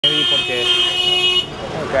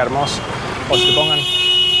qué hermoso. O se pongan...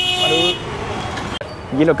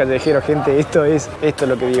 Hielo callejero, gente, esto es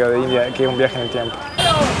lo que digo de India, que es un viaje en el tiempo.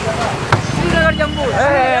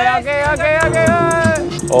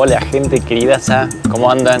 Hola gente querida,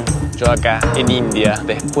 ¿cómo andan? Yo acá en India,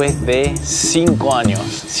 después de 5 años.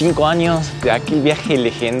 5 años de aquel viaje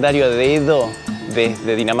legendario de dedo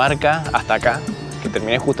desde Dinamarca hasta acá, que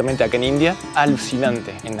terminé justamente acá en India.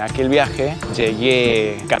 Alucinante. En aquel viaje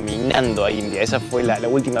llegué caminando a India. Esa fue la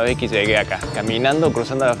última vez que llegué acá. Caminando,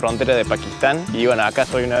 cruzando la frontera de Pakistán. Y bueno, acá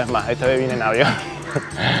estoy una vez más. Esta vez vine en avión.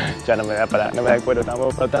 Ya no me da cuero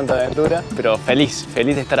tampoco para tanta aventura, pero feliz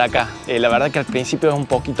de estar acá. La verdad que al principio es un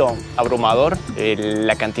poquito abrumador.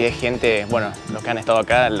 La cantidad de gente, bueno, los que han estado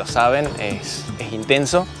acá lo saben, es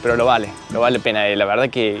intenso, pero lo vale pena. La verdad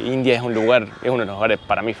que India es uno de los lugares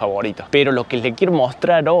para mí favoritos. Pero lo que les quiero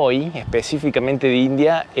mostrar hoy, específicamente de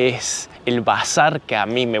India, es el bazar que a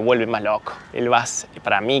mí me vuelve más loco. El bazar,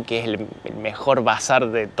 para mí, que es el mejor bazar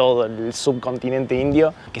de todo el subcontinente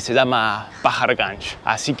indio, que se llama Paharganj.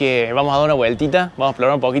 Así que vamos a dar una vueltita, vamos a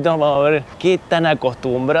explorar un poquito, vamos a ver qué tan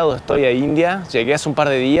acostumbrado estoy a India. Llegué hace un par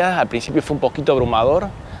de días, al principio fue un poquito abrumador,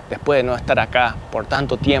 después de no estar acá por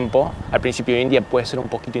tanto tiempo. Al principio India puede ser un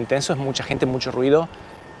poquito intenso, es mucha gente, mucho ruido.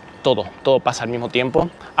 Todo pasa al mismo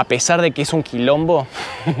tiempo. A pesar de que es un quilombo,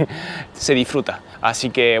 se disfruta.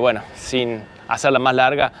 Así que bueno, sin hacerla más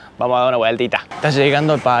larga, vamos a dar una vueltita. Estás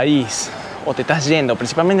llegando al país o te estás yendo.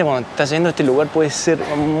 Principalmente cuando te estás yendo, este lugar puede ser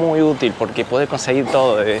muy útil porque podés conseguir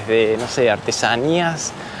todo, desde, no sé,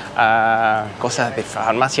 artesanías a cosas de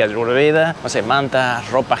farmacia ayurveda, no sé, mantas,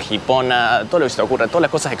 ropa jipona, todo lo que se te ocurra, todas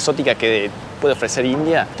las cosas exóticas que puede ofrecer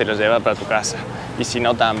India, te lo llevas para tu casa. Y si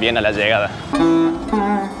no, también a la llegada.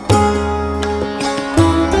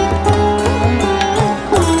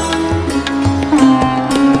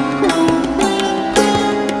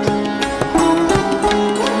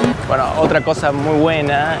 Bueno, otra cosa muy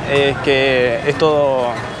buena es que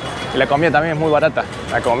la comida también es muy barata.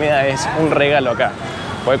 La comida es un regalo acá.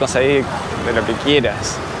 Puedes conseguir de lo que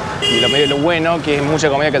quieras. Y lo bueno que es mucha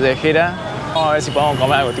comida callejera. Vamos a ver si podemos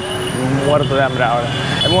comer algo. Estoy muerto de hambre ahora.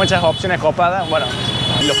 Hay muchas opciones copadas. Bueno,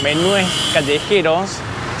 los menús callejeros,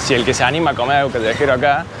 si el que se anima a comer algo callejero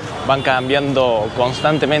acá, van cambiando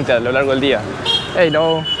constantemente a lo largo del día.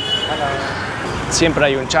 Hello. Siempre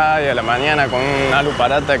hay un chai a la mañana con un alu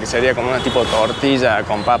paratha, que sería como una tipo de tortilla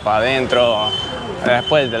con papa adentro.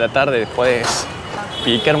 Después de la tarde puedes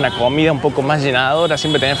picar una comida un poco más llenadora.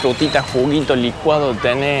 Siempre tenés frutitas, juguito, licuado.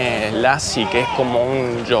 Tenés lassi, que es como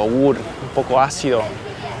un yogur un poco ácido,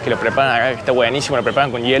 que lo preparan acá, que está buenísimo. Lo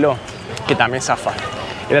preparan con hielo, que también zafa.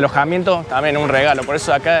 El alojamiento también es un regalo. Por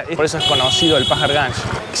eso es conocido el Paharganj.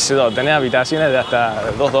 Tenés habitaciones de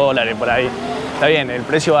hasta $2 por ahí. Está bien, el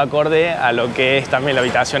precio va acorde a lo que es también la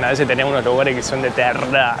habitación. A veces tenemos unos lugares que son de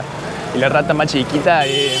terra y la rata más chiquita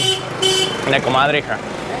es una comadreja.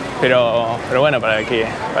 Pero bueno,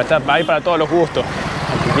 hay para todos los gustos.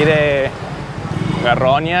 El que quiere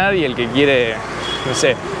garroñar y el que quiere, no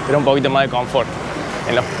sé, tener un poquito más de confort.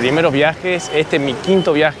 En los primeros viajes, este es mi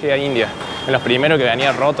 5º viaje a India. En los primeros que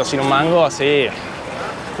venía roto sin un mango, así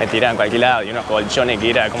me tiraban a cualquier lado y unos colchones que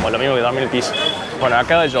era como lo mismo que dormir en el piso. Bueno,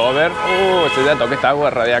 acaba de llover. Ya toqué esta agua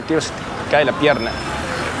radiactiva, se te cae la pierna.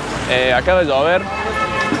 Acaba de llover,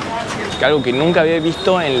 algo que nunca había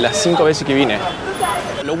visto en las 5 veces que vine.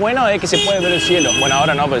 Lo bueno es que se puede ver el cielo. Bueno,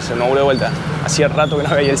 ahora no, pero se me volvió de vuelta. Hacía rato que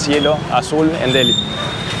no veía el cielo azul en Delhi.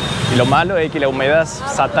 Y lo malo es que la humedad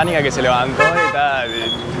satánica que se levantó está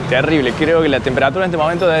terrible. Creo que la temperatura en este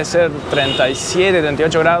momento debe ser 37,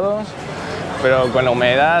 38 grados. Pero con la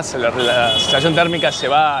humedad, la sensación térmica se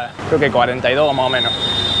va, creo que 42 más o menos.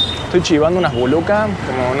 Estoy chivando unas bulucas,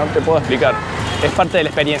 como no te puedo explicar. Es parte de la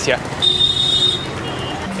experiencia.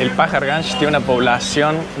 El Paharganj tiene una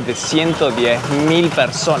población de 110.000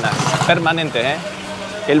 personas permanentes, ¿eh?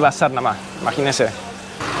 El bazar nada más, imagínense.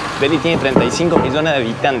 Delhi tiene 35 millones de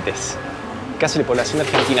habitantes. Casi la población de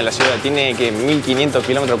Argentina, la ciudad tiene que 1.500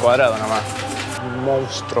 kilómetros cuadrados nada más.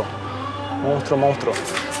 Monstruo.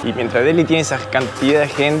 Y mientras Delhi tiene esa cantidad de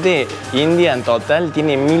gente, India en total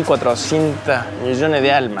tiene 1.400 millones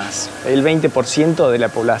de almas. El 20% de la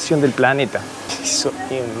población del planeta. Eso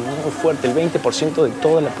es muy fuerte, el 20% de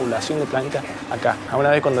toda la población del planeta acá. Una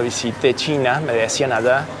vez cuando visité China, me decían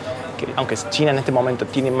allá que aunque China en este momento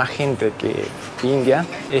tiene más gente que India,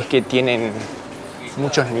 es que tienen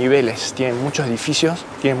muchos niveles, tienen muchos edificios,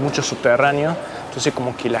 tienen muchos subterráneos. Entonces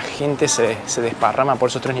como que la gente se desparrama por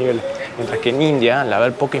esos 3 niveles. Mientras que en India, al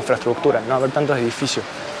haber poca infraestructura, no haber tantos edificios,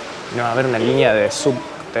 no haber una línea de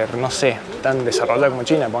no sé, tan desarrollada como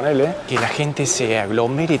China, ponele, que la gente se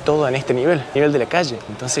aglomere todo en este nivel de la calle.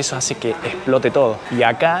 Entonces eso hace que explote todo. Y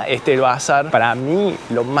acá el bazar, para mí,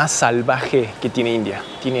 lo más salvaje que tiene India.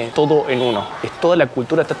 Tiene todo en uno. Es toda la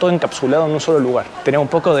cultura, está todo encapsulado en un solo lugar. Tenemos un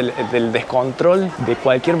poco del descontrol de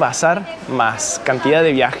cualquier bazar, más cantidad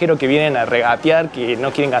de viajeros que vienen a regatear, que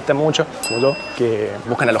no quieren gastar mucho, como yo, que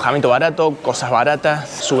buscan alojamiento barato, cosas baratas,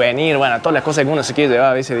 souvenir, bueno, todas las cosas que uno se quiere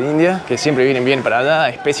llevar a veces de India, que siempre vienen bien para allá,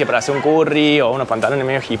 especia para hacer un curry, o unos pantalones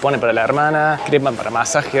medio hipones para la hermana, crema para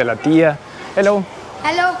masaje a la tía. Hello.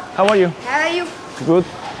 Hello. How are you? How are you? Good.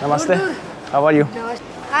 Namaste. Good. How are you?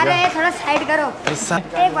 अरे थोड़ा साइड करो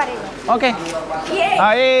एक बार Okay.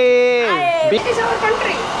 This is our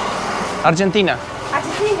country. Argentina.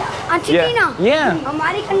 Argentina. Yeah.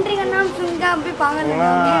 हमारी कंट्री का नाम सुनकर हम भी पागल हो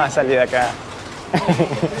जाएंगे. Salí de acá.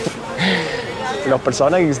 Los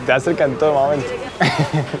personajes que se te acercan en todo momento.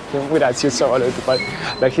 Es muy gracioso, boludo.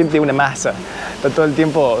 La gente es una masa. Está todo el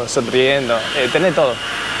tiempo sonriendo. Tenés todo.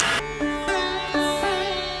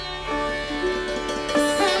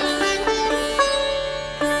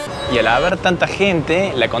 Y al haber tanta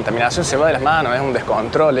gente, la contaminación se va de las manos, es un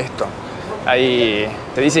descontrol esto. Ahí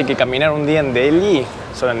te dice que caminar un día en Delhi,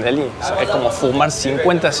 solo en Delhi, es como fumar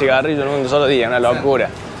 50 cigarrillos en un solo día, una locura.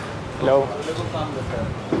 Hello.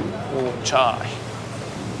 Chai.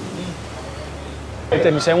 Este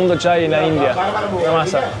es mi segundo chai en la India, una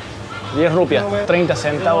masa. 10 rupias, 30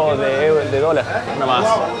 centavos de dólar, una más.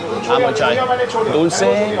 Amo el chai.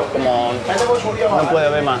 Dulce, como no puede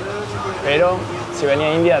haber más. Pero si venía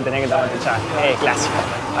a India tenía que tomar el chai, es clásico.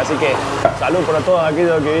 Así que salud por todos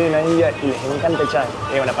aquellos que vienen a India y les encanta el chai,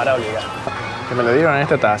 es una parada obligada. Que me lo dieron en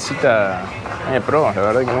esta tacita pro, la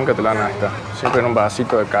verdad que nunca te la dan esta. Siempre en un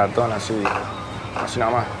vasito de cartón así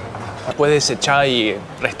nomás. Después de ese chai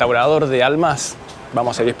restaurador de almas,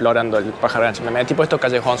 vamos a ir explorando el Paharganj. Me metí por estos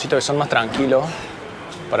callejoncitos que son más tranquilos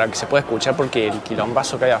para que se pueda escuchar, porque el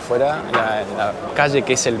quilombazo que hay afuera, en la calle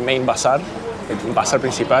que es el main bazar, el bazar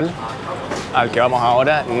principal, al que vamos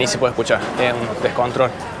ahora, ni se puede escuchar, es un descontrol.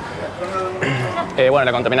 Bueno,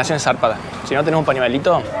 la contaminación es zarpada. Si no tenés un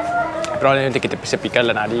pañuelito, probablemente que te empiece a picar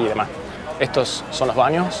la nariz y demás. Estos son los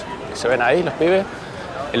baños que se ven ahí, los pibes.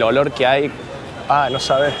 El olor que hay, no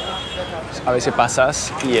sabes. A veces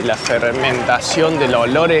pasas y la fermentación del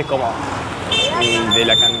olor es como de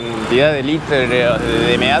la cantidad de litros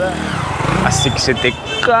de meada, así que se te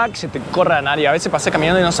corre la nariz. A veces pasas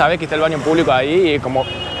caminando y no sabes que está el baño público ahí y como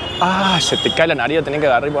se te cae la nariz, tenés que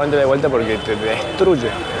agarrar y ponerte de vuelta porque te destruye.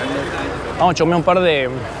 Vamos a chomear un par de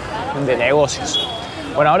negocios.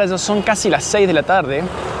 Bueno, ahora ya son casi las 6 de la tarde.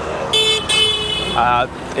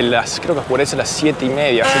 Creo que oscurece a las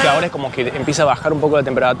 7:30, así que ahora es como que empieza a bajar un poco la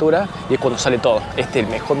temperatura y es cuando sale todo. Este es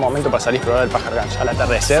el mejor momento para salir a explorar el Paharganj, al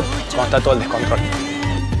atardecer, cuando está todo el descontrol.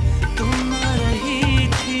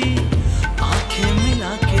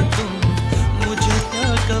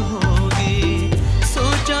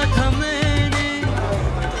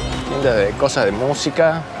 Tiendas de cosas de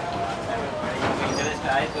música.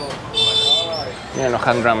 Miren los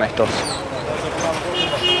hand drum estos.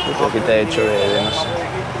 Creo que está hecho de no sé.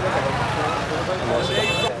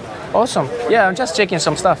 Awesome. Yeah, I'm just checking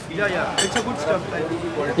some stuff. Yeah, it's a good stuff.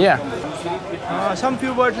 Yeah. Some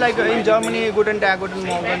few words like in Germany, guten Tag, guten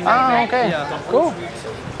Morgen. Okay. Yeah. Cool.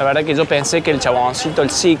 La verdad que yo pensé que el chaboncito,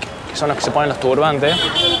 el Sikh, que son los que se ponen los turbantes,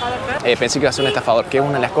 pensé que iba a ser un estafador, que es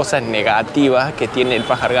una de las cosas negativas que tiene el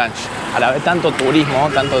Paharganj. Al haber tanto turismo,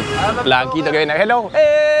 tanto blanquito que viene, hello,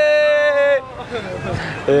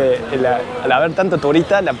 al haber tanto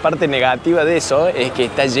turista, la parte negativa de eso es que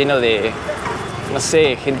está lleno de, no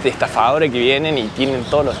sé, gente estafadora que vienen y tienen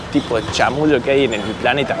todos los tipos de chamullo que hay en el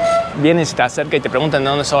planeta. Vienen, se te acercan y te preguntan de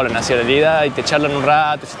dónde sos, la nacionalidad, y te charlan un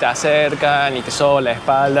rato, se te acercan y te soban la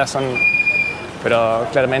espalda, Pero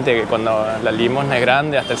claramente que cuando la limosna es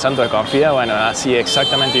grande, hasta el santo desconfía, bueno, así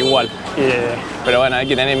exactamente igual. Pero bueno, hay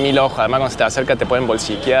que tener 1000 ojos, además cuando se te acerca te pueden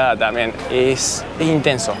bolsiquear también. Es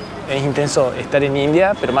intenso. Es intenso estar en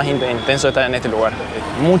India, pero más intenso estar en este lugar.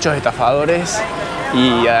 Muchos estafadores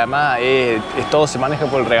y además todo se maneja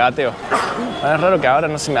por el regateo. Es raro que ahora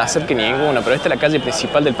no se me acerque ninguno, pero esta es la calle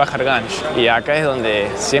principal del Paharganj y acá es donde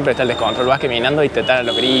siempre está el descontrol. Vas caminando y te dan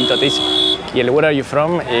los gritos, te dicen, y el "Where are you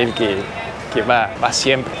from?" es el que va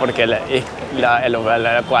siempre, porque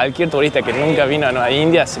cualquier turista que nunca vino a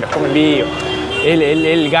India se los come vivo.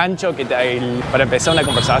 El gancho para empezar una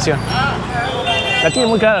conversación. La tienen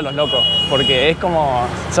muy clara los locos, porque es como,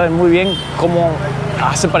 saben muy bien cómo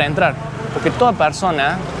hacer para entrar. Porque toda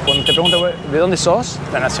persona, cuando te pregunta de dónde sos,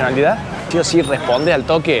 la nacionalidad, sí o sí responde al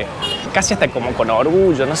toque casi hasta como con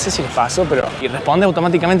orgullo, no sé si les pasó, pero y responde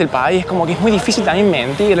automáticamente el país, es como que es muy difícil también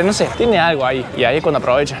mentirle, no sé, tiene algo ahí. Y ahí es cuando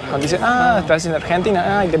aprovechan, cuando dicen, estás en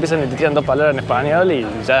Argentina, y te empiezan a tirar dos palabras en español y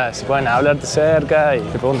ya se pueden hablarte cerca y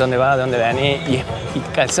te preguntan dónde vas, de dónde venís. Y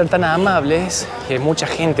al ser tan amables, que mucha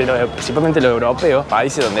gente, principalmente los europeos,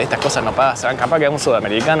 países donde estas cosas no pasan, capaz que un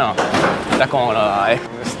sudamericano, estás como,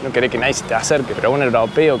 no querés que nadie se te acerque, pero un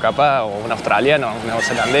europeo capaz, o un australiano, un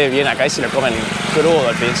neozelandés, viene acá y se lo comen crudo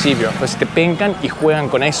al principio. Entonces te pencan y juegan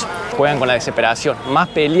con eso, juegan con la desesperación. Más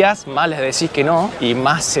peleas, más les decís que no y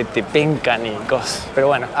más se te pencan y cosas. Pero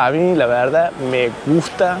bueno, a mí la verdad me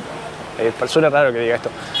gusta, suena raro que diga esto,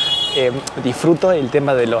 disfruto el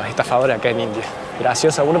tema de los estafadores acá en India.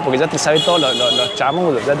 Gracioso uno porque ya te sabe todo, los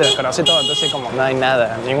chamulos, ya te los conoce todo, entonces como no hay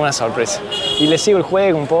nada, ninguna sorpresa. Y les sigo el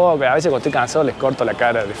juego un poco, a veces cuando estoy cansado les corto la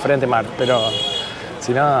cara de frente mar, pero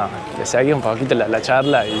si no, le seguí un poquito la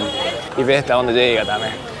charla y ves hasta dónde llega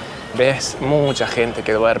también. Ves mucha gente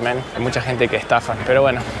que duermen, hay mucha gente que estafan, pero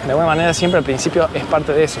bueno, de alguna manera siempre al principio es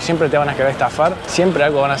parte de eso, siempre te van a querer estafar, siempre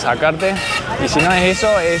algo van a sacarte y si no es eso,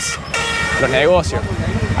 es los negocios.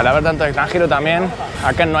 Al haber tanto extranjero también,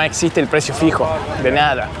 acá no existe el precio fijo de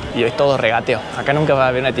nada y es todo regateo. Acá nunca va a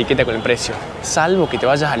haber una etiqueta con el precio, salvo que te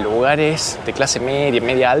vayas a lugares de clase media,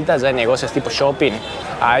 media alta, ya hay negocios tipo shopping.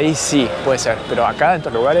 Ahí sí puede ser, pero acá en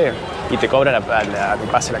estos lugares y te cobran a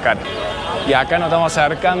pase la cara. Y acá nos estamos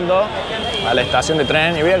acercando a la estación de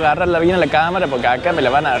tren y voy a agarrarla bien a la cámara porque acá me la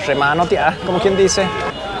van a remanotear, como quien dice.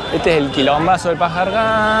 Este es el quilombazo del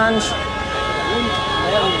Paharganj.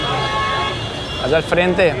 Allá al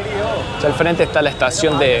frente está la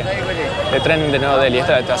estación de tren de Nueva Delhi.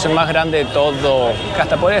 Esta es la estación más grande de todo,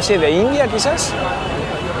 hasta podría decir de India quizás.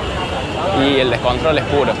 Y el descontrol es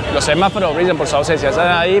puro. Los semáforos brillan por su ausencia.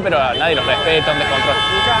 Están ahí, pero nadie los respeta, un descontrol.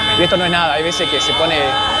 Y esto no es nada, hay veces que se pone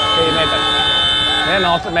heavy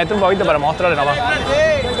metal. Mete un poquito para mostrarle nomás.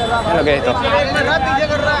 Miren lo que es esto.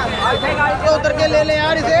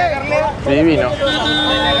 Divino.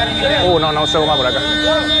 No se goma por acá.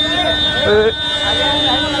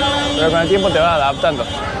 Pero con el tiempo te vas adaptando.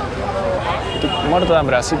 Estoy muerto de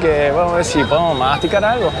hambre, así que vamos a ver si podemos masticar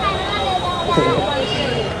algo.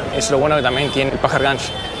 Es lo bueno que también tiene el Paharganj,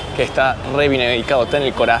 que está re bien ubicado, está en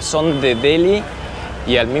el corazón de Delhi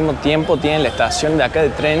y al mismo tiempo tiene la estación de acá de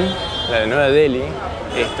tren, la de Nueva Delhi,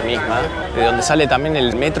 esta misma, de donde sale también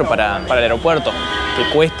el metro para el aeropuerto,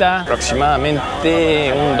 que cuesta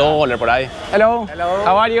aproximadamente $1 por ahí. Hello. Hello.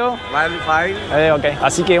 How are you? Fine. Okay.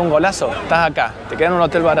 Así que un golazo, estás acá, te quedas en un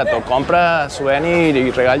hotel barato, compras souvenir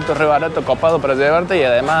y regalitos re baratos, copado para llevarte y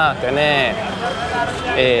además tenés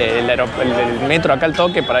el metro acá al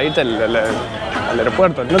toque para irte al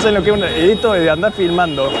aeropuerto. No sé lo que es un edito de andar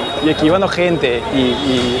filmando y esquivando gente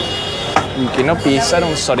y que no pisar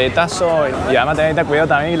un soretazo y además tener que tener cuidado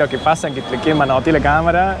también lo que pasa es que te quieren manotear la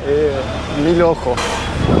cámara, mil ojos.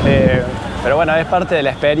 Pero bueno, es parte de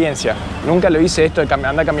la experiencia. Nunca lo hice esto de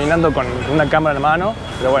andar caminando con una cámara en la mano,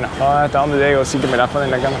 pero bueno, hasta donde llego sí que me la ponen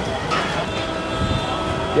en la cámara.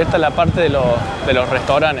 Y esta es la parte de los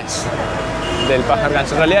restaurantes del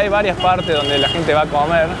Paharganj. En realidad hay varias partes donde la gente va a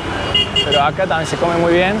comer, pero acá también se come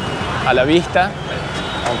muy bien, a la vista,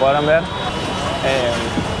 como podrán ver.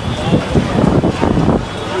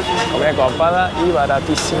 Comida copada y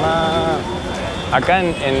baratísima. Acá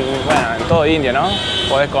en todo India, ¿no?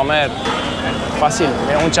 Podés comer fácil.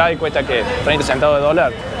 Mira, un chai cuesta que 30 centavos de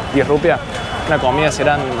dólar, 10 rupias. Una comida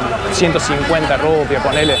serán 150 rupias,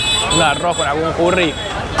 ponele un arroz con algún curry,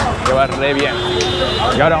 que va re bien.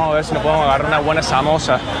 Y ahora vamos a ver si nos podemos agarrar una buena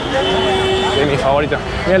samosa, que es mi favorito.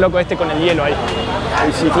 Mira el loco este con el hielo ahí, la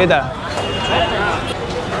bicicleta.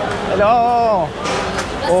 Hello.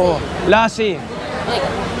 Oh, Lassi.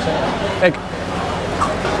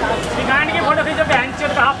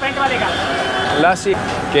 Lassi,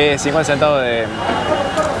 que es 50 centavos de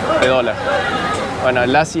dólar. Bueno,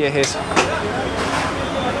 el lassi es eso.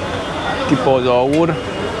 Tipo yogur,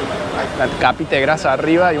 una capita de grasa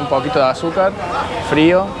arriba y un poquito de azúcar,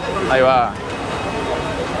 frío. Ahí va.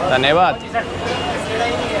 La nevat.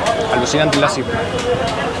 Alucinante el lassi.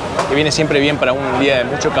 Que viene siempre bien para un día de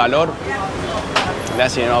mucho calor. El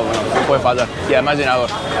lassi no puede faltar. Y además llenador.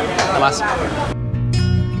 Nada más.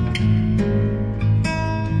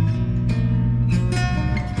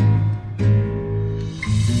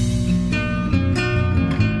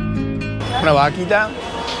 Una vaquita,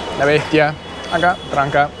 la bestia, acá,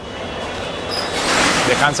 tranca,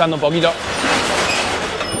 descansando un poquito.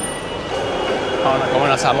 Vamos a comer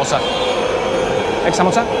una samosa. ¿Es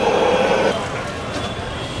samosa?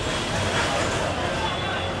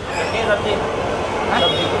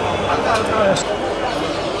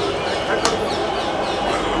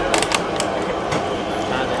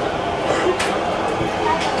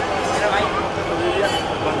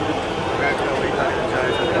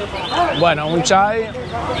 Bueno, un chai,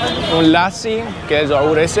 un lassi, que es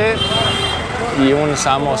yogur ese, y un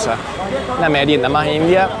samosa. Una merienda más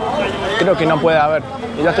india, creo que no puede haber.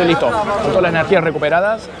 Y ya estoy listo, con todas las energías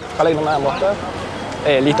recuperadas. Ojalá que no me hagan mostrar.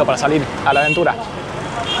 Listo para salir a la aventura.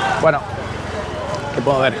 Bueno, ¿qué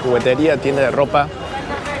puedo ver? Juguetería, tienda de ropa.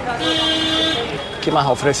 ¿Qué más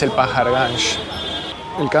ofrece el Paharganj?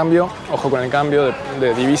 El cambio, ojo con el cambio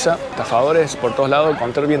de divisa, estafadores por todos lados,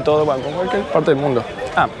 contar bien todo con cualquier parte del mundo.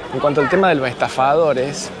 En cuanto al tema de los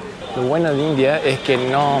estafadores, lo bueno de India es que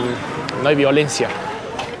no hay violencia.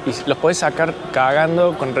 Y los puedes sacar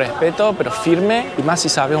cagando con respeto, pero firme, y más si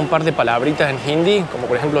sabes un par de palabritas en hindi, como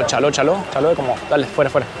por ejemplo chalo, chalo. Chalo es como, dale, fuera,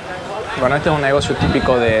 fuera. Bueno, este es un negocio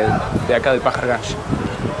típico de acá del Paharganj,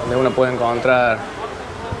 donde uno puede encontrar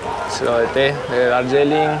cero de té, de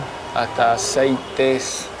Darjeeling, hasta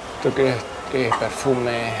aceites, creo que es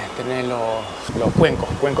perfume, tenés los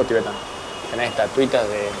cuencos tibetanos. Tenés estatuitas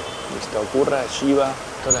de Vista, Shiva,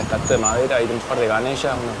 todas las estatuas de madera, hay un par de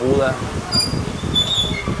ganellas, unos budas.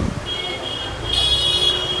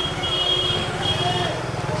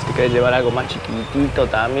 Si te querés llevar algo más chiquitito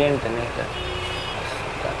también, tenés estas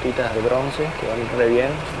estatuitas de bronce que van re bien,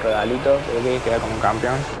 un regalito, creo que queda como un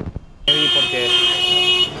campeón. Porque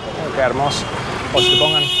qué hermoso. O se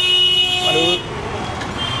pongan.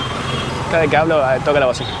 Cada vez que hablo toca la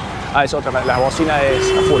bocina. Es otra, la bocina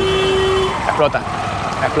es a full.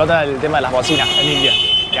 Explota el tema de las bocinas en India.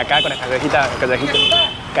 Y acá con las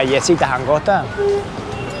callecitas angostas,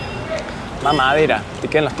 más madera, te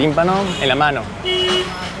quedan los tímpanos en la mano.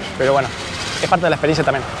 Pero bueno, es parte de la experiencia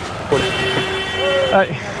también.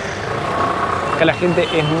 Acá la gente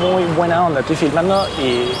es muy buena onda, estoy filmando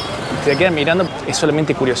y te quedan mirando, es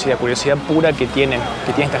solamente curiosidad pura que tiene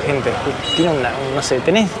esta gente. Tiene no sé,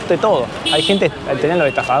 tenés de todo. Hay gente, tenés los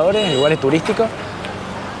estafadores en lugares turísticos,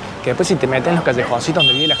 que después si te metes en los callejoncitos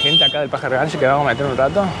donde vive la gente acá del Paharganj, que vamos a meter un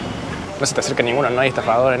rato, no se te acerca ninguno, no hay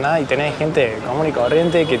estafadores, nada, y tenés gente común y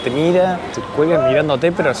corriente que te mira, te cuelga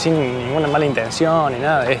mirándote, pero sin ninguna mala intención ni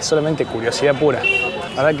nada, es solamente curiosidad pura.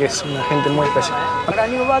 La verdad que es una gente muy especial.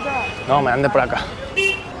 No, me andé por acá.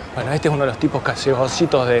 Bueno, este es uno de los tipos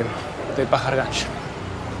callejocitos de Paharganj.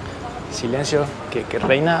 Silencio que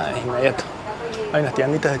reina es inmediato. Hay unas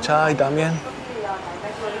tienditas de chai también.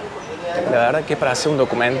 La verdad que es para hacer un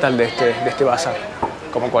documental de este bazar,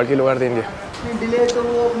 como cualquier lugar de India.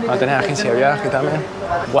 Van a tener agencia de viaje también.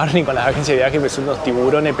 Warning con las agencias de viaje, que son unos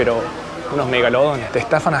tiburones, pero unos megalodones. Te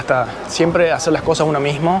estafan hasta siempre hacer las cosas uno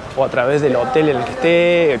mismo o a través del hotel en el que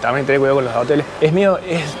esté. También tener cuidado con los hoteles.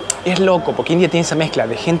 Es loco, porque India tiene esa mezcla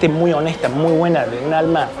de gente muy honesta, muy buena, de un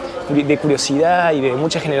alma de curiosidad y de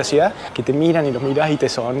mucha generosidad, que te miran y los mirás y te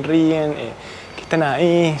sonríen, que están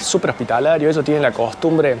ahí, súper hospitalario. Ellos tienen la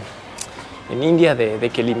costumbre en India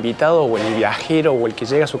de que el invitado o el viajero o el que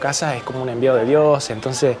llega a su casa es como un enviado de Dios,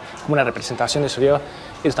 entonces como una representación de su Dios.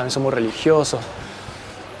 Ellos también son muy religiosos.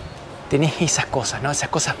 Tenés esas cosas, ¿no? Esas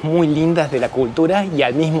cosas muy lindas de la cultura y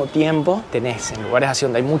al mismo tiempo tenés en lugares así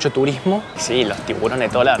donde hay mucho turismo, sí, los tiburones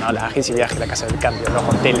de todos lados, ¿no? Las agencias de viaje, la casa del cambio, los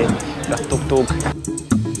hoteles, los tuk-tuk.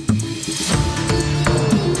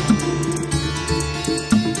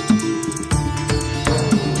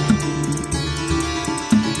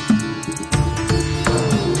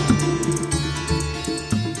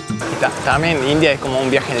 También India es como un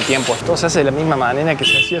viaje en el tiempo. Todo se hace de la misma manera que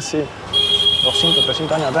se hacía hace 200,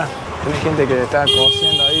 300 años atrás. Tienes gente que está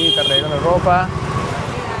cosiendo ahí, está arreglando ropa.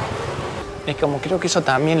 Es como, creo que eso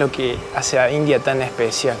también es lo que hace a India tan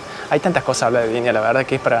especial. Hay tantas cosas a hablar de India, la verdad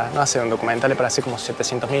que es para no hacer un documental, es para hacer como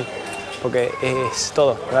 700.000. Porque es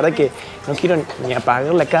todo. La verdad que no quiero ni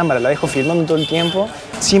apagar la cámara, la dejo filmando todo el tiempo.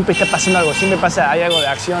 Siempre está pasando algo, siempre pasa, hay algo de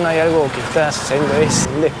acción, hay algo que está sucediendo. Es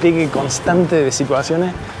un despliegue constante de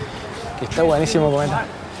situaciones que está buenísimo comentar.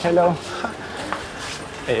 Hello.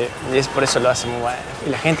 Y es por eso lo hace muy bueno. Y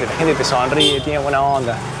la gente te sonríe, tiene buena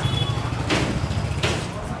onda.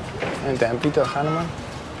 El templito de Hanuman.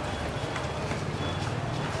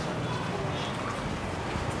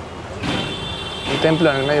 Un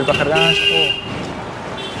templo en el medio del Paharganj.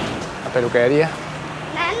 Una peluquería.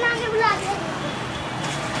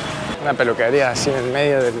 Una peluquería así en el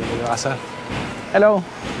medio del bazar. Hello.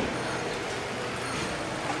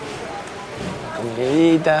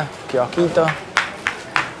 Comidita, kiosquito.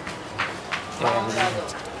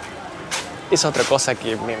 Es otra cosa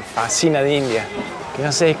que me fascina de India, que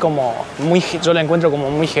no sé, es como yo la encuentro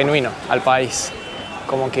como muy genuino al país,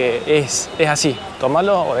 como que es así,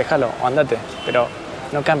 tómalo o déjalo o andate, pero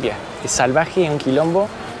no cambia, es salvaje, es un quilombo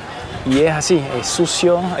y es así, es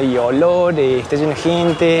sucio, hay olor, está lleno de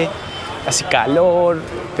gente, hace calor,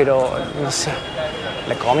 pero no sé,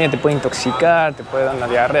 la comida te puede intoxicar, te puede dar una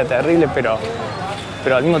diarrea terrible, pero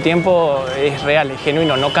al mismo tiempo es real, es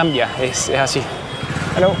genuino, no cambia, es así.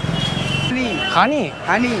 Hello. Honey?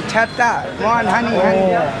 Honey, chata, one honey,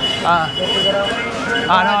 honey.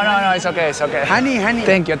 No, it's okay, it's okay. Honey, honey.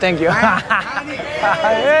 Thank you.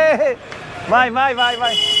 Bye. Vamos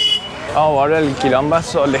a volver al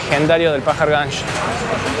quilombazo legendario del Paharganj.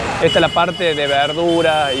 Esta es la parte de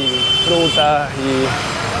verdura y frutas y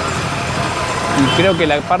creo que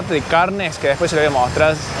la parte de carnes, que después se lo voy a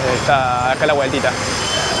mostrar, está acá a la vueltita.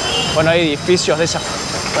 Bueno, hay edificios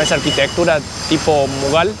con esa arquitectura tipo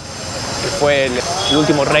Mughal, que fue el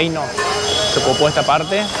último reino que ocupó esta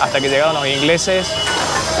parte, hasta que llegaron los ingleses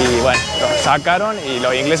y bueno, los sacaron y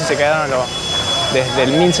los ingleses se quedaron desde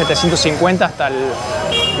el 1750 hasta el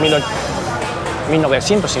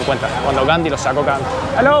 1950, cuando Gandhi los sacó acá.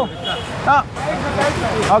 ¡Hello! Ah,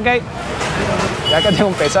 ok. Y acá tengo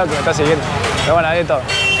un pesado que me está siguiendo. Pero bueno, de todo.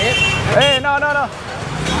 No. Ok.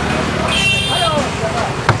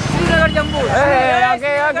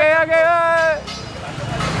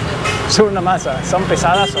 Son una masa, son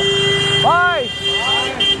pesadazos. ¡Ay!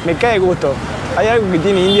 Me cae de gusto. Hay algo que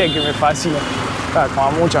tiene India que me fascina. Claro, como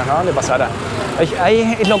a muchos, ¿no? Le pasará.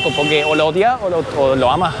 Ahí es loco, porque o lo odias o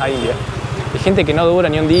lo amas a India. Hay gente que no dura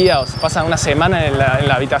ni un día, o se pasan una semana en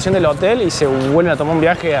la habitación del hotel y se vuelven a tomar un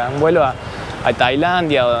viaje, un vuelo a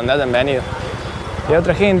Tailandia o donde hayan venido. Y hay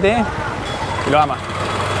otra gente que lo ama,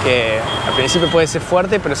 que al principio puede ser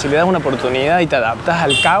fuerte, pero si le das una oportunidad y te adaptas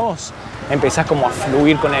al caos, empezás como a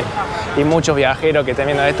fluir con él. Y muchos viajeros que están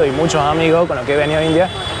viendo esto y muchos amigos con los que he venido a India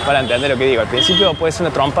van a entender lo que digo. Al principio puede ser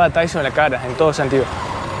una trompada de Tyson en la cara, en todo sentido.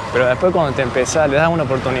 Pero después cuando te empezás, le das una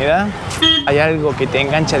oportunidad, hay algo que te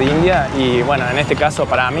engancha de India y bueno, en este caso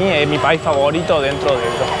para mí es mi país favorito dentro de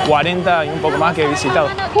los 40 y un poco más que he visitado.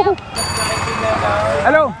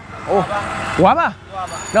 Hello. ¿Guava?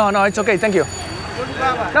 No, it's okay, thank you.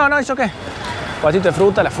 No, it's okay. Cuatito de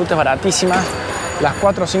fruta, la fruta es baratísima. Las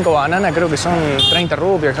 4 o 5 bananas creo que son 30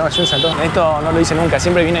 rupias, son 80 centavos. Esto no lo hice nunca,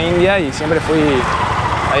 siempre vine a India y siempre fui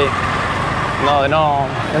ahí. De no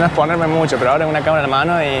exponerme mucho, pero ahora en una cámara en la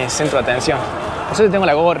mano y centro de atención. Por eso tengo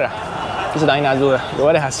la gorra, eso también ayuda.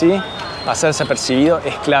 Lugares así, hacerse percibido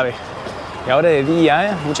es clave. Y ahora de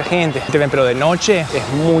día, mucha gente te ven, pero de noche es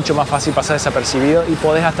mucho más fácil pasar desapercibido y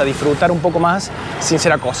podés hasta disfrutar un poco más sin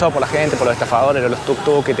ser acosado por la gente, por los estafadores o los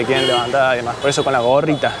tuk-tuk que te quieren levantar y demás. Por eso con la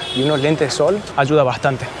gorrita y unos lentes de sol ayuda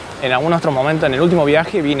bastante. En algún otro momento, en el último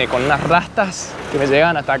viaje, vine con unas rastas que me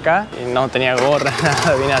llegaban hasta acá y no tenía gorra,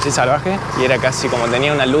 nada, vine así salvaje y era casi como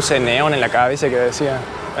tenía una luz de neón en la cabeza que decía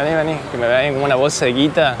vení, que me vean como una bolsa de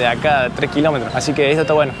guita de acá a 3 kilómetros. Así que esto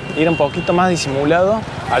está bueno. Ir un poquito más disimulado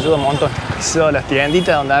ayuda un montón. Son las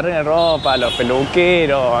tienditas donde arreglan ropa, los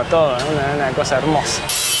peluqueros, todo, una cosa hermosa.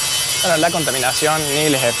 Bueno, la contaminación ni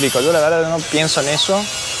les explico. Yo la verdad no pienso en eso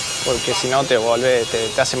porque si no te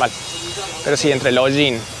hace mal. Pero sí, entre el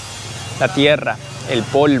hollín, la tierra, el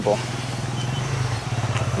polvo,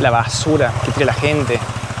 la basura que tira la gente,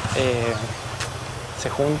 se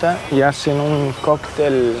juntan y hacen un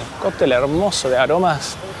cóctel hermoso de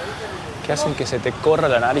aromas que hacen que se te corra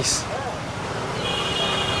la nariz.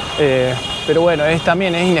 Pero bueno,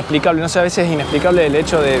 también es inexplicable, no sé, a veces es inexplicable el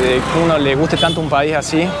hecho de que uno le guste tanto un país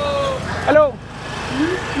así. ¡Hello!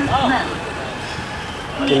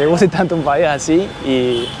 Que le guste tanto un país así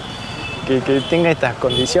y que tenga estas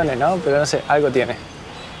condiciones, ¿no? Pero no sé, algo tiene.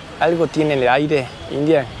 Algo tiene el aire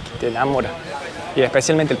India que te enamora. Y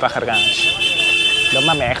especialmente el Paharganj. Lo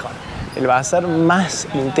más mejor. El bazar más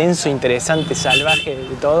intenso, interesante, salvaje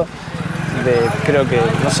de todo. Creo que,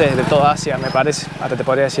 no sé, de toda Asia, me parece. Hasta te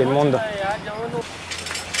podría decir el mundo.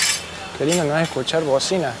 Qué lindo no es escuchar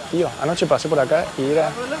bocinas, tío. Anoche pasé por acá y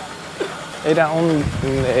era un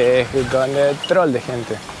troll de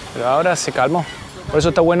gente. Pero ahora se calmó. Por eso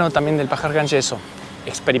está bueno también del Paharganj eso.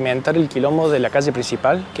 Experimentar el quilombo de la calle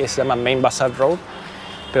principal, que se llama Main Bazaar Road.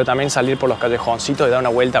 Pero también salir por los callejoncitos y dar una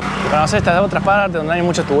vuelta. Y conocer estas otras partes donde hay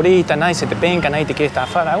muchos turistas, nadie se te penca, nadie te quiere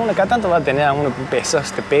estafar. Alguno acá tanto va a tener a uno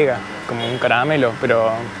pesos, te pega como un caramelo,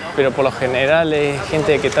 pero por lo general es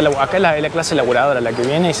gente que está acá es la clase laburadora, la que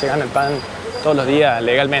viene y se gana el pan todos los días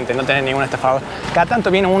legalmente, no tenés ningún estafador. Cada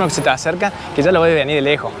tanto viene uno que se te acerca, que ya lo ves venir de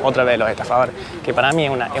lejos, otra vez los estafadores, que para mí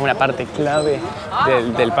es una parte clave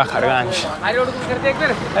del Paharganj.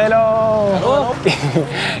 ¡Hello!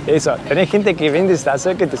 Eso, tenés gente que vende, se te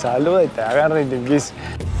acerca, te saluda y te agarra y te empieza.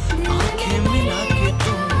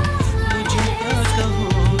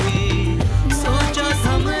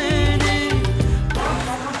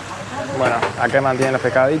 Bueno, acá mantienen los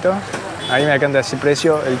pescaditos. Ahí me acaban de decir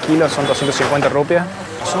precio, el kilo son 250 rupias.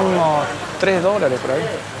 Son unos $3 por ahí.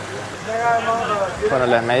 Bueno,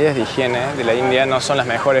 las medidas de higiene de la India no son las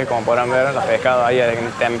mejores, como podrán ver. Los pescados ahí en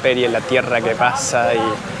intemperie, la tierra que pasa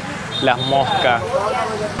y las moscas.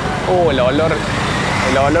 El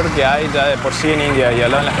olor que hay ya de por sí en India y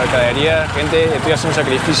al lado en las mercaderías. Gente, estoy haciendo un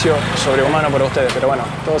sacrificio sobrehumano para ustedes, pero bueno,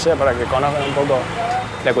 todo sea para que conozcan un poco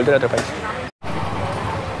la cultura de otro país.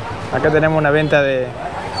 Acá tenemos una venta de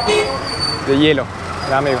hielo,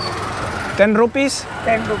 amigo. 10 rupees.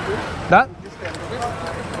 10 rupees. ¿Da?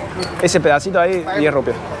 Ese pedacito ahí, 10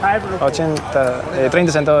 rupias.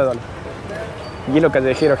 30 centavos de dólar. Hielo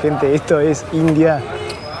callejero, gente, esto es India.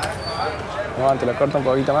 Vamos, te lo corto un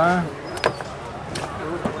poquito más.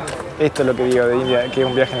 Esto es lo que digo de India, que es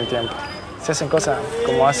un viaje en el tiempo. Se hacen cosas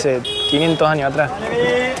como hace 500 años atrás.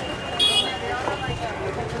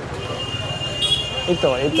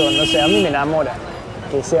 Esto, no sé, a mí me enamora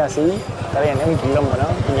que sea así. Está bien, es un quilombo,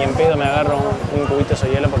 ¿no? Y ni en pedo me agarro un cubito de ese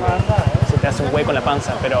hielo porque se te hace un hueco en la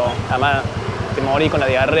panza, pero además te morís con la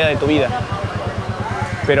diarrea de tu vida.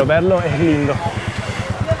 Pero verlo es lindo.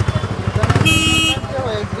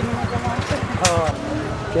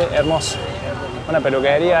 Qué hermoso. Una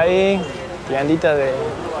peluquería ahí, tiendita de...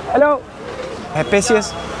 ¡Hello!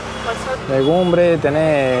 Especies, legumbre,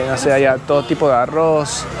 tenés, no sé, hay todo tipo de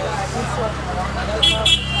arroz.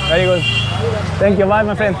 Very good. Thank you, bye,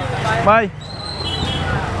 my friend. Bye.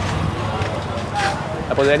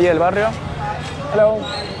 La pollería del barrio. Hello.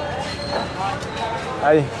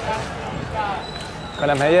 Ahí. Con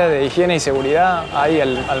las medidas de higiene y seguridad, ahí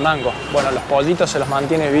al mango. Bueno, los pollitos se los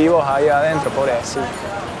mantiene vivos ahí adentro, pobrecitos.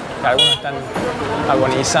 Algunos están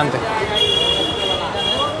agonizantes.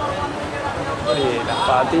 Y las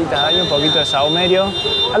patitas, hay un poquito de saumerio.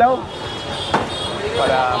 Hello.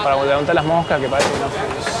 Para levantar las moscas, que parece que no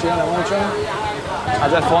funciona mucho.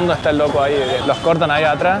 Allá al fondo está el loco ahí, los cortan ahí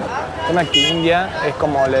atrás. El tema es que India es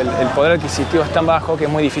como el poder adquisitivo es tan bajo que es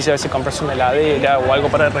muy difícil a veces comprarse una heladera o algo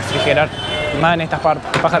para refrigerar, más en estas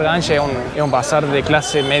partes. Paharganj es un bazar de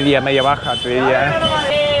clase media baja, te diría.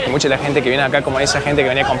 Y mucha de la gente que viene acá, como esa gente que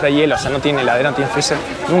venía a comprar hielo, o sea, no tiene heladera, no tiene freezer,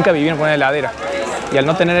 nunca vivieron con una heladera. Y al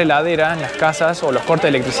no tener heladera en las casas o los cortes de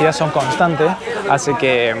electricidad son constantes, hace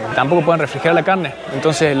que tampoco puedan refrigerar la carne.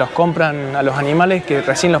 Entonces los compran a los animales que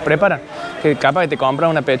recién los preparan. Que capaz que te compran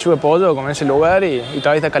una pechuga de pollo como en ese lugar y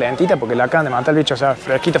todavía está calentita porque la acaban de matar el bicho, o sea,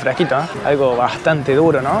 fresquito, ¿eh? Algo bastante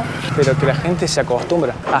duro, ¿no? Pero que la gente se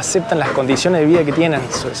acostumbra, aceptan las condiciones de vida que tienen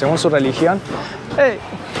según su religión. Hey,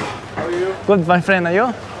 good my friend, are you?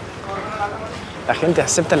 La gente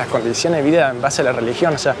acepta las condiciones de vida en base a la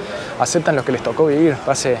religión, o sea, aceptan lo que les tocó vivir en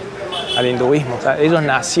base al hinduismo. O sea, ellos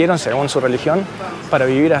nacieron según su religión para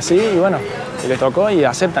vivir así y bueno, y les tocó y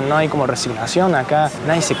aceptan, no hay como resignación acá,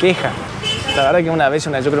 nadie se queja. La verdad que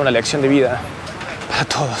yo creo una lección de vida para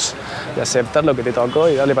todos, de aceptar lo que te tocó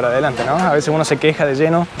y darle para adelante, ¿no? A veces uno se queja de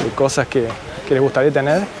lleno de cosas que les gustaría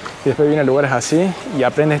tener y después viene a lugares así y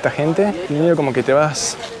aprende esta gente y medio como que te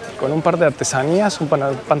vas con un par de artesanías, un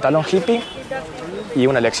pantalón hippie y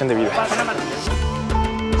una lección de vida.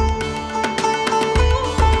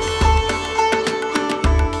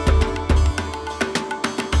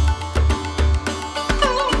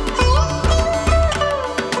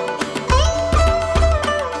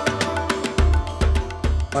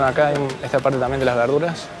 Bueno, acá hay esta parte también de las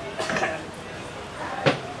verduras.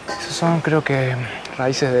 Esas son, creo que,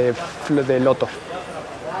 raíces de loto.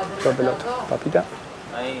 Flor de loto. Papita.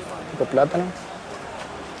 Tipo plátano.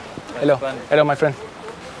 Hello, my friend.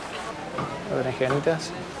 Berenjenitas.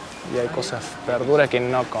 Y hay cosas, verduras que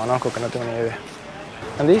no conozco, que no tengo ni idea.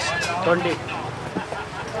 And this? 20.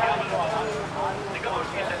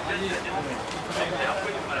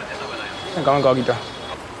 Come un coquito.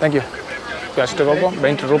 Thank you. Pedacito de coco,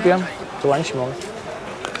 20 rupias. Buenísimo.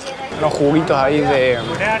 Unos juguitos ahí de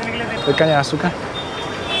caña de azúcar.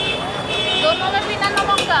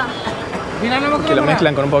 Que lo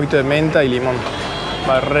mezclan con un poquito de menta y limón.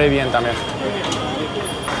 Va re bien también.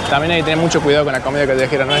 También hay que tener mucho cuidado con la comida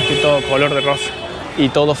callejera, no es que todo color de rosa y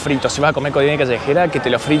todo frito. Si vas a comer comida callejera, que te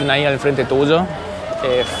lo friten ahí al frente tuyo,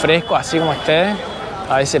 fresco, así como esté,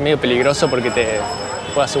 a veces es medio peligroso porque te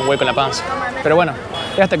puede hacer un hueco en la panza. Pero bueno,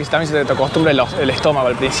 es hasta que también se te acostumbra el estómago.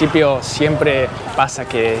 Al principio siempre pasa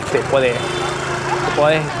que te puedes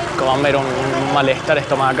comer un malestar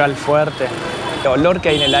estomacal fuerte. El olor que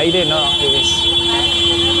hay en el aire no es...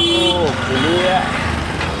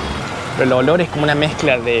 Pero el olor es como una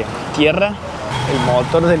mezcla de tierra, el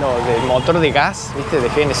motor de gas, ¿viste? De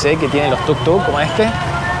GNC que tienen los tuk-tuk como este,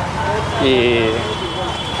 y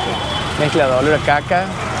mezcla de olor a caca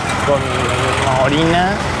con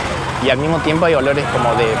orina, y al mismo tiempo hay olores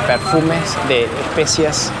como de perfumes, de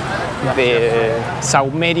especias, de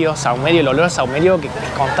saumerio, el olor a saumerio que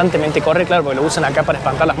constantemente corre, claro, porque lo usan acá para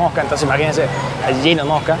espantar las moscas, entonces imagínense, hay lleno de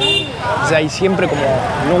moscas, entonces hay siempre como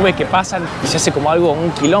nubes que pasan y se hace como algo,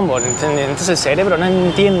 un quilombo, ¿entiendes? Entonces el cerebro no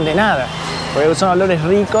entiende nada, porque son olores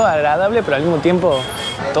ricos, agradables, pero al mismo tiempo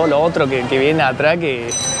todo lo otro que viene atrás que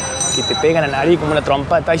te pegan a la nariz como una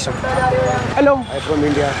trompa de Tyson. Hello. I'm from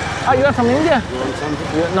India. Ah, you are from India? You want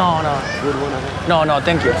something? No. Good one. No,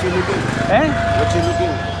 thank you. What you looking? Eh? What you looking?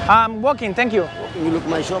 I'm walking, thank you. You look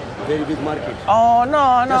my shop, very big market. Oh,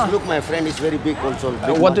 no. Just look, my friend, it's very big also.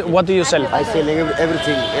 Big What do you sell? I selling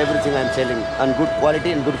everything I'm selling. And good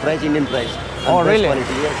quality and good price, Indian price. And Oh, best really?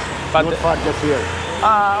 quality, yes. But- Not far, just here.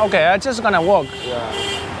 Ah, okay, I'm just gonna walk. Yeah.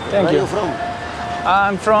 Thank Where you. are you from?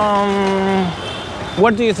 I'm from...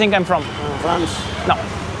 Where do you think I'm from? France, No.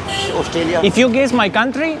 Australia, If you guess my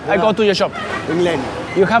country, I go to your shop. England.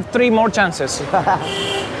 You have 3 more chances.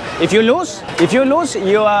 If you lose,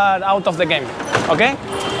 you are out of the game. Okay?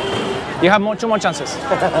 You have 2 more chances.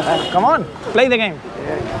 Come on, play the game.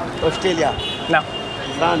 Australia, No,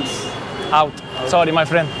 France. out. Sorry, my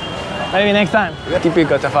friend. Maybe next time.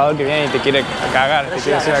 Típico estafador que viene y te quiere cagar. Te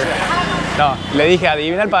quiere hacer... No, le dije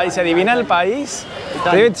adivina el país. Si adivina el país, te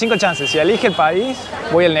doy 5 chances. Si elige el país,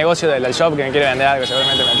 voy al negocio del shop que me quiere vender algo.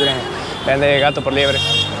 Seguramente me quieren vender gato por liebre.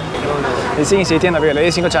 Y sigue insistiendo, pero le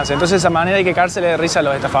di 5 chances. Entonces, de esa manera hay que cagársele de risa a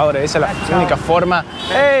los estafadores. Esa es la única forma.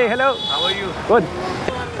 Hey, hello. How are you? Good.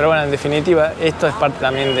 Pero bueno, en definitiva, esto es parte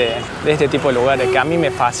también de este tipo de lugares que a mí me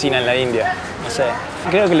fascina en la India. No sé,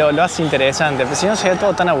 creo que lo hace interesante, pero si no sería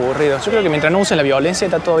todo tan aburrido. Yo creo que mientras no usen la violencia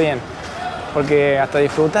está todo bien. Porque hasta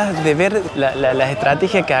disfrutas de ver las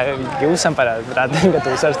estrategias que usan para tratar de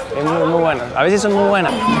engatusar. Es muy bueno. A veces son muy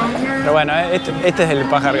buenas. Pero bueno, este es el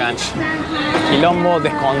Paharganj. Quilombo,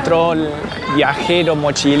 descontrol, viajero,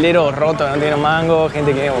 mochilero roto que no tiene mango,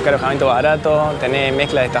 gente que viene a buscar alojamiento barato, tenés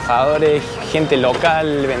mezcla de estafadores, gente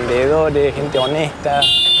local, vendedores, gente honesta,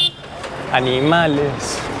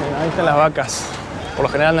 animales. Bueno, ahí están las vacas. Por lo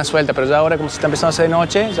general andan sueltas, pero ya ahora como se está empezando a hacer de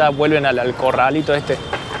noche, ya vuelven al corralito este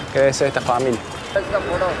que debe ser esta familia.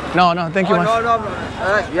 No, thank you, man. No.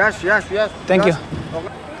 Yes. Thank you.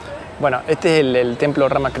 Bueno, este es el templo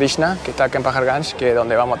Ramakrishna, que está acá en Paharganj, que es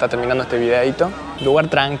donde vamos a estar terminando este videito. Lugar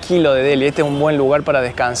tranquilo de Delhi. Este es un buen lugar para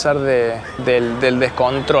descansar del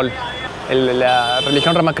descontrol. La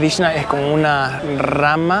religión Ramakrishna es como una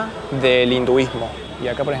rama del hinduismo. Y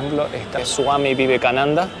acá, por ejemplo, está Swami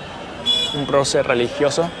Vivekananda, un prócer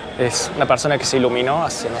religioso. Es una persona que se iluminó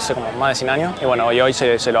hace, no sé, como más de 100 años. Y bueno, hoy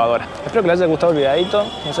se lo adora. Espero que les haya gustado el videito.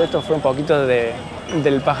 No sé, esto fue un poquito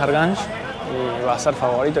del Paharganj. Mi bazar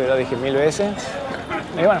favorito, que ya dije 1000 veces.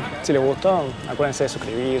 Y bueno, si les gustó, acuérdense de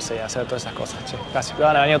suscribirse y hacer todas esas cosas. Che, casi.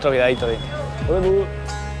 Van a venir otros videitos.